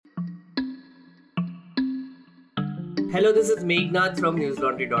Hello, this is Meghnath from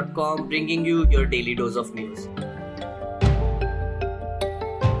newslaundry.com bringing you your daily dose of news.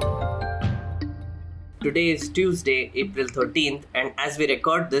 Today is Tuesday, April 13th, and as we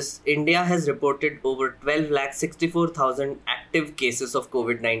record this, India has reported over 12,64,000 active cases of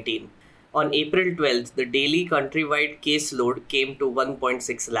COVID-19. On April 12th, the daily countrywide case load came to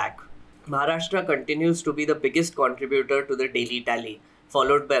 1.6 lakh. Maharashtra continues to be the biggest contributor to the daily tally,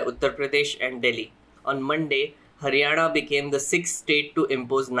 followed by Uttar Pradesh and Delhi. On Monday, Haryana became the sixth state to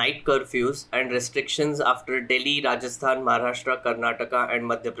impose night curfews and restrictions after Delhi, Rajasthan, Maharashtra, Karnataka and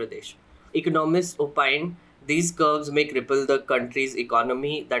Madhya Pradesh. Economists opine these curves may cripple the country's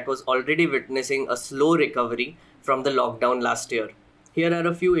economy that was already witnessing a slow recovery from the lockdown last year. Here are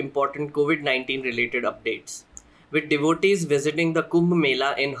a few important COVID-19 related updates. With devotees visiting the Kumbh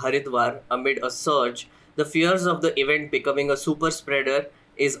Mela in Haridwar amid a surge, the fears of the event becoming a super spreader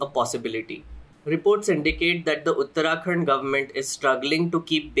is a possibility. Reports indicate that the Uttarakhand government is struggling to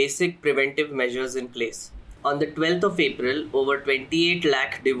keep basic preventive measures in place. On the 12th of April, over 28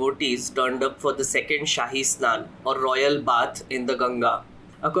 lakh devotees turned up for the second Shahi Snan or royal bath in the Ganga.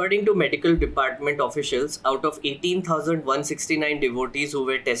 According to medical department officials, out of 18,169 devotees who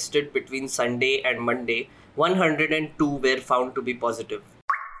were tested between Sunday and Monday, 102 were found to be positive.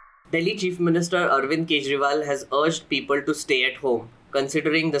 Delhi Chief Minister Arvind Kejriwal has urged people to stay at home,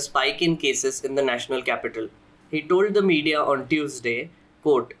 considering the spike in cases in the national capital. He told the media on Tuesday,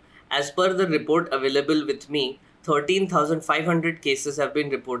 quote, "As per the report available with me, 13,500 cases have been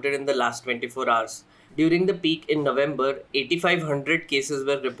reported in the last 24 hours. During the peak in November, 8,500 cases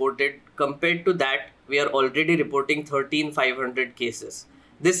were reported. Compared to that, we are already reporting 13,500 cases.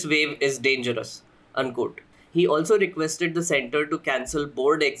 This wave is dangerous," unquote. He also requested the centre to cancel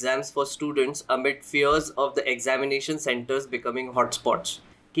board exams for students amid fears of the examination centres becoming hotspots.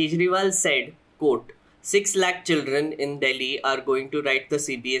 Kejriwal said, quote, 6 lakh children in Delhi are going to write the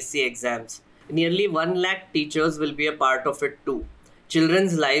CBSE exams. Nearly 1 lakh teachers will be a part of it too.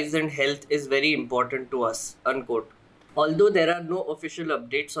 Children's lives and health is very important to us, unquote. Although there are no official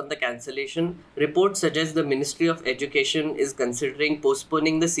updates on the cancellation, reports suggest the Ministry of Education is considering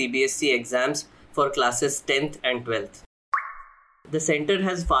postponing the CBSE exams for classes 10th and 12th. The centre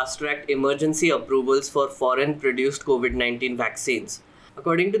has fast-tracked emergency approvals for foreign-produced COVID-19 vaccines.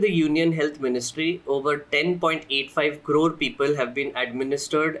 According to the Union Health Ministry, over 10.85 crore people have been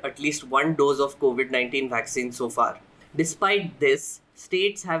administered at least one dose of COVID-19 vaccine so far. Despite this,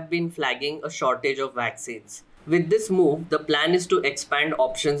 states have been flagging a shortage of vaccines. With this move, the plan is to expand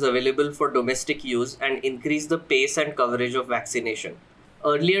options available for domestic use and increase the pace and coverage of vaccination.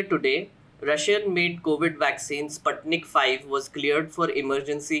 Earlier today, Russian-made COVID vaccine Sputnik V was cleared for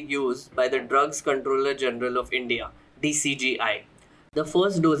emergency use by the Drugs Controller General of India, DCGI. The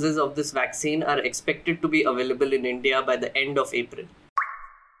first doses of this vaccine are expected to be available in India by the end of April.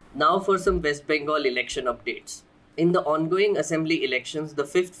 Now for some West Bengal election updates. In the ongoing assembly elections, the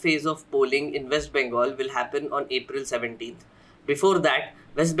fifth phase of polling in West Bengal will happen on April 17th. Before that,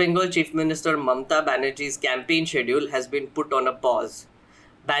 West Bengal Chief Minister Mamata Banerjee's campaign schedule has been put on a pause.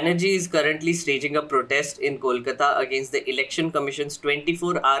 Banerjee is currently staging a protest in Kolkata against the Election Commission's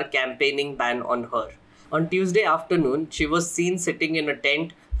 24-hour campaigning ban on her. On Tuesday afternoon, she was seen sitting in a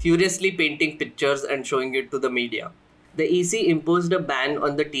tent, furiously painting pictures and showing it to the media. The EC imposed a ban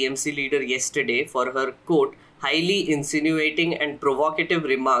on the TMC leader yesterday for her, quote, highly insinuating and provocative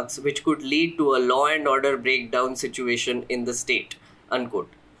remarks which could lead to a law and order breakdown situation in the state, unquote.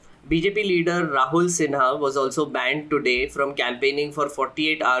 BJP leader Rahul Sinha was also banned today from campaigning for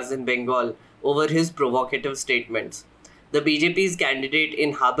 48 hours in Bengal over his provocative statements. The BJP's candidate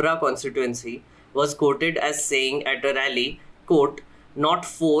in Habra constituency was quoted as saying at a rally, quote, not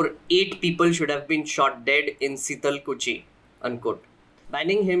 4, 8 people should have been shot dead in Sitalkuchi, unquote.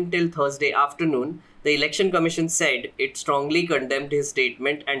 Banning him till Thursday afternoon, the Election Commission said it strongly condemned his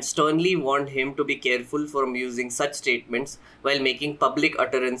statement and sternly warned him to be careful from using such statements while making public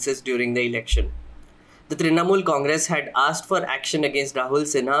utterances during the election. The Trinamool Congress had asked for action against Rahul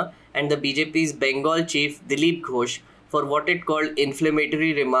Sinha and the BJP's Bengal chief Dilip Ghosh for what it called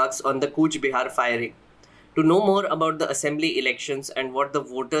inflammatory remarks on the Cooch Behar firing. To know more about the assembly elections and what the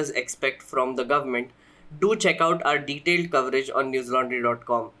voters expect from the government, do check out our detailed coverage on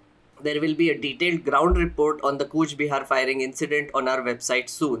newslaundry.com. There will be a detailed ground report on the Cooch Behar firing incident on our website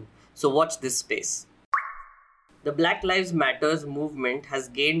soon, so watch this space. The Black Lives Matter movement has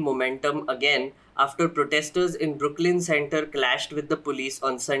gained momentum again after protesters in Brooklyn Center clashed with the police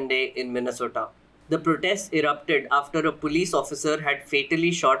on Sunday in Minnesota. The protests erupted after a police officer had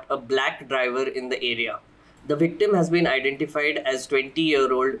fatally shot a black driver in the area. The victim has been identified as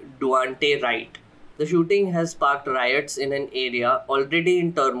 20-year-old Duante Wright. The shooting has sparked riots in an area already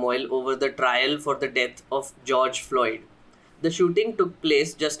in turmoil over the trial for the death of George Floyd. The shooting took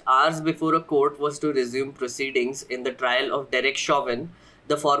place just hours before a court was to resume proceedings in the trial of Derek Chauvin,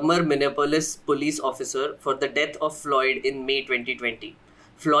 the former Minneapolis police officer, for the death of Floyd in May 2020.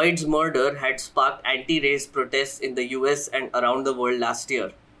 Floyd's murder had sparked anti-race protests in the US and around the world last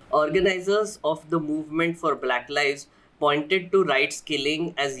year. Organizers of the movement for Black Lives pointed to Wright's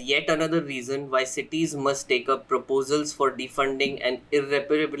killing as yet another reason why cities must take up proposals for defunding an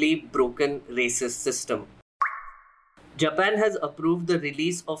irreparably broken racist system. Japan has approved the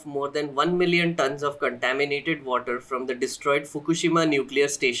release of more than 1 million tons of contaminated water from the destroyed Fukushima nuclear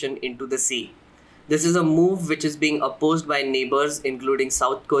station into the sea. This is a move which is being opposed by neighbors including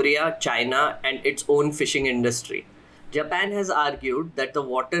South Korea, China, and its own fishing industry. Japan has argued that the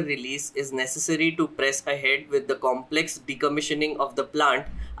water release is necessary to press ahead with the complex decommissioning of the plant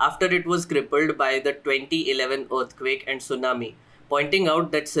after it was crippled by the 2011 earthquake and tsunami, pointing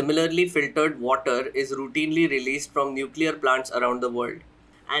out that similarly filtered water is routinely released from nuclear plants around the world.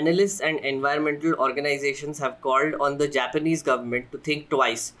 Analysts and environmental organizations have called on the Japanese government to think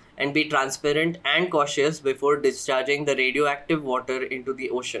twice and be transparent and cautious before discharging the radioactive water into the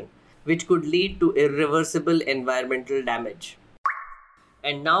ocean, which could lead to irreversible environmental damage.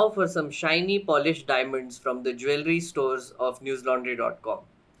 And now for some shiny polished diamonds from the jewelry stores of newslaundry.com.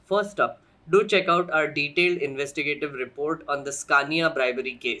 First up, do check out our detailed investigative report on the Scania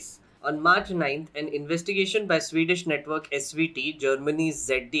bribery case. On March 9th, an investigation by Swedish network SVT, Germany's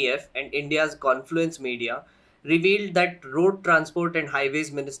ZDF, and India's Confluence Media revealed that Road Transport and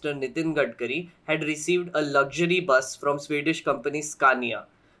Highways Minister Nitin Gadkari had received a luxury bus from Swedish company Scania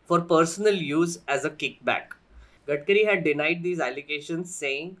for personal use as a kickback. Gadkari had denied these allegations,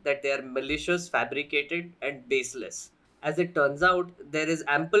 saying that they are malicious, fabricated, and baseless. As it turns out, there is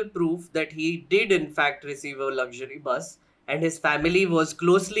ample proof that he did in fact receive a luxury bus, and his family was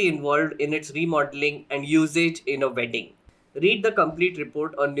closely involved in its remodeling and usage in a wedding. Read the complete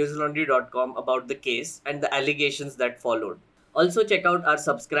report on newslaundry.com about the case and the allegations that followed. Also check out our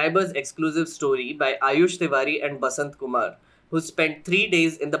subscribers exclusive story by Ayush Tiwari and Basant Kumar, who spent 3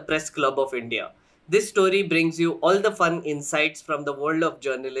 days in the Press Club of India. This story brings you all the fun insights from the world of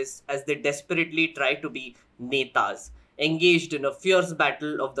journalists as they desperately try to be netas, engaged in a fierce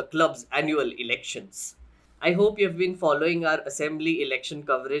battle of the club's annual elections. I hope you have been following our assembly election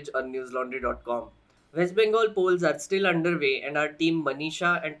coverage on newslaundry.com. West Bengal polls are still underway and our team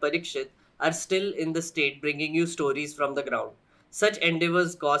Manisha and Parikshit are still in the state bringing you stories from the ground. Such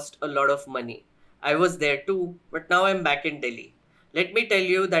endeavors cost a lot of money. I was there too, but now I'm back in Delhi. Let me tell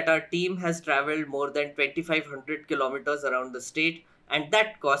you that our team has traveled more than 2,500 kilometers around the state, and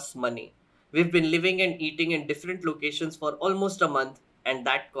that costs money. We've been living and eating in different locations for almost a month, and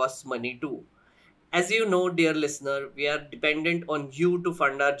that costs money too. As you know, dear listener, we are dependent on you to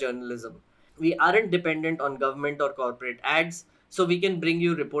fund our journalism. We aren't dependent on government or corporate ads, so we can bring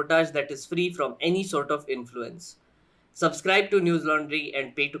you reportage that is free from any sort of influence. Subscribe to News Laundry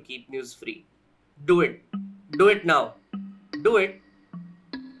and pay to keep news free. Do it. Do it now. Do it.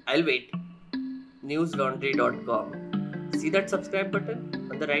 I'll wait. Newslaundry.com. See that subscribe button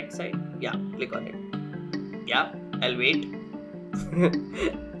on the right side? Yeah, click on it. Yeah, I'll wait.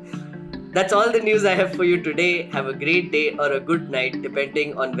 That's all the news I have for you today. Have a great day or a good night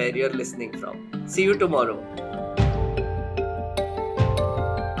depending on where you're listening from. See you tomorrow.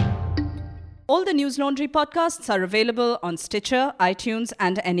 All the News Laundry podcasts are available on Stitcher, iTunes,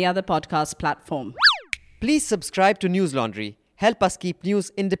 and any other podcast platform. Please subscribe to News Laundry. Help us keep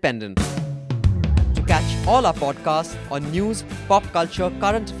news independent. To catch all our podcasts on news, pop culture,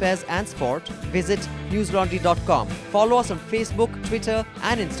 current affairs, and sport, visit newslaundry.com. Follow us on Facebook, Twitter,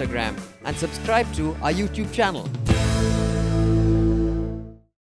 and Instagram, and subscribe to our YouTube channel.